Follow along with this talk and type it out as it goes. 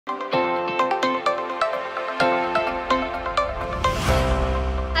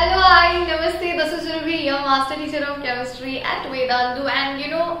Hi, Namaste, this is Surabhi, your master teacher of chemistry at Vedantu, and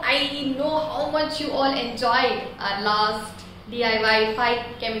I know how much you all enjoyed our last DIY 5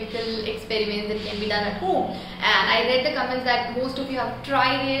 chemical experiments that can be done at home. And I read the comments that most of you have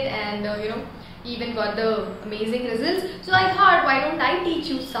tried it and even got the amazing results. So I thought, why don't I teach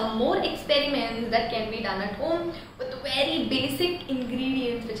you some more experiments that can be done at home with very basic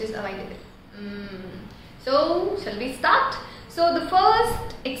ingredients which is available. So shall we start? So the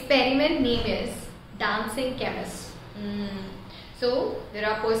first experiment name is dancing chemist. So there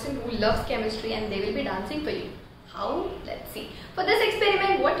are person who loves chemistry and they will be dancing for you. How? Let's see. For this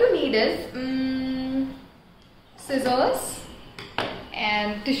experiment, what you need is scissors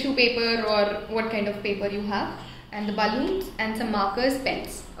and tissue paper or what kind of paper you have, and the balloons and some markers,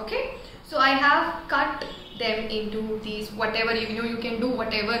 pens. Okay. So I have cut them into these, whatever you can do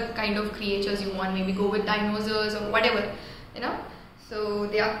whatever kind of creatures you want. Maybe go with dinosaurs or whatever. So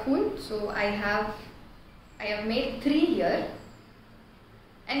they are cool. So I have made 3 here,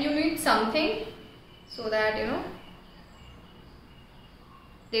 and you need something so that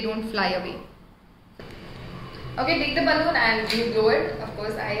they don't fly away. Okay, take the balloon and you blow it. Of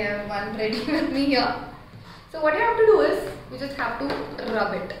course I have one ready with me here. So what you have to do is you just have to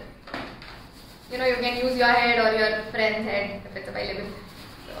rub it. You can use your head or your friend's head if it's available.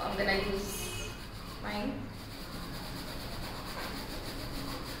 So I'm gonna use mine.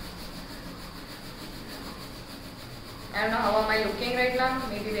 I don't know how am I looking right now,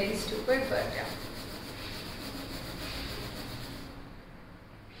 maybe very stupid, but yeah.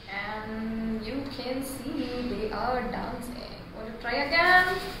 And you can see they are dancing. Want to try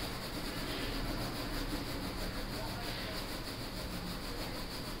again?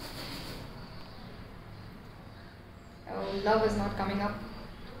 Oh, love is not coming up.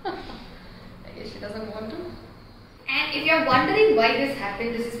 I guess she doesn't want to. And if you are wondering why this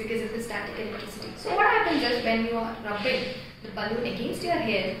happened, this is because of the static electricity. So what happens is when you are rubbing the balloon against your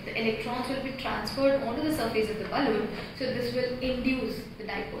hair, the electrons will be transferred onto the surface of the balloon. So this will induce the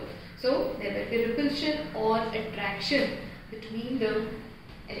dipole. So there will be repulsion or attraction between the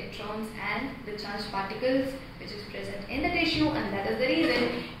electrons and the charged particles which is present in the tissue, and that is the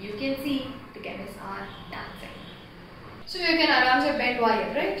reason you can see the chemists are dancing. So you can aram se bend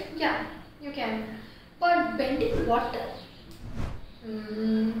wire, right? Yeah, you can. But bending water?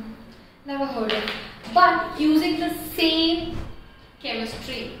 Never heard of. But using the same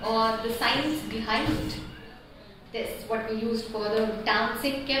chemistry or the science behind this, what we used for the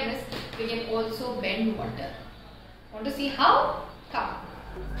dancing chemist, we can also bend water. Want to see how? Come.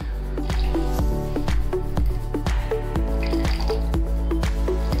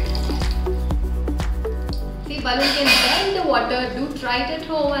 Balloon can bend the water. Do try it at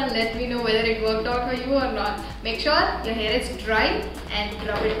home and let me know whether it worked out for you or not. Make sure your hair is dry and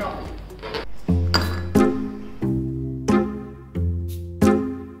rub it properly.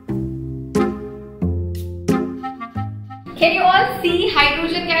 Can you all see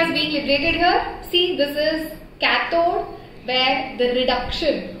hydrogen gas being liberated here? See, this is cathode where the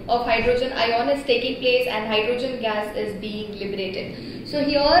reduction of hydrogen ion is taking place and hydrogen gas is being liberated. So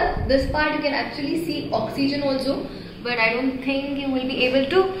here, this part you can actually see oxygen also, but I don't think you will be able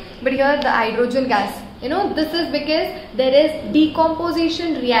to. But here the hydrogen gas, this is because there is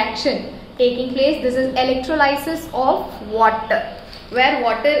decomposition reaction taking place. This is electrolysis of water, where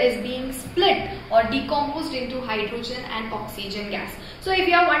water is being split or decomposed into hydrogen and oxygen gas. So if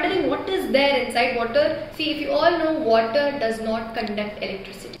you are wondering what is there inside water, see, if you all know, water does not conduct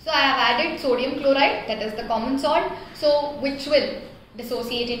electricity. So I have added sodium chloride, that is the common salt, so which will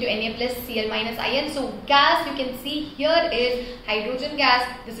dissociate into Na plus Cl minus In. So gas you can see here is hydrogen gas.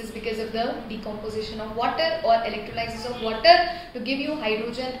 This is because of the decomposition of water or electrolysis of water to give you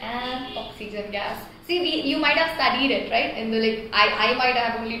hydrogen and oxygen gas. See, you might have studied it, right? In the I might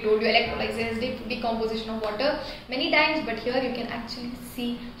have only told you electrolysis, decomposition of water many times, but here you can actually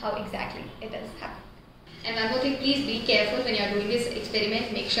see how exactly it is happening. And one more thing, please be careful when you are doing this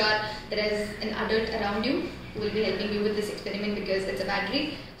experiment. Make sure there is an adult around you who will be helping you with this experiment because it's a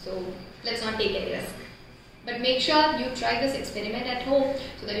battery. So let's not take any risk. But make sure you try this experiment at home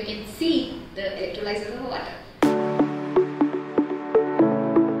so that you can see the electrolysis of water.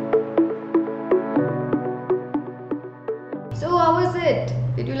 So how was it?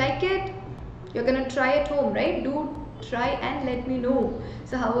 Did you like it? You're gonna try at home, right? Do try and let me know.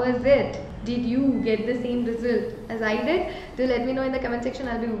 So how was it? Did you get the same result as I did? Do let me know in the comment section.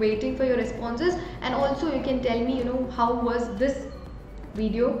 I'll be waiting for your responses, and also you can tell me how was this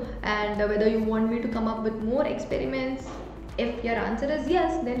video and whether you want me to come up with more experiments. If your answer is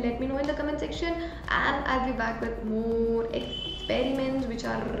yes, then let me know in the comment section and I'll be back with more experiments. experiments which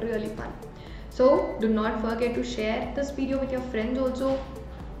are really fun. So do not forget to share this video with your friends also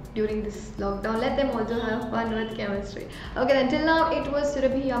during this lockdown. Let them also have fun with chemistry. Okay, then till now it was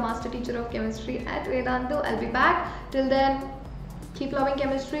Surabhi, your master teacher of chemistry at Vedantu. I'll be back. Till then, keep loving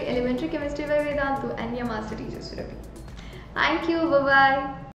chemistry, elementary chemistry by Vedantu, and your master teacher Surabhi. Thank you. Bye bye.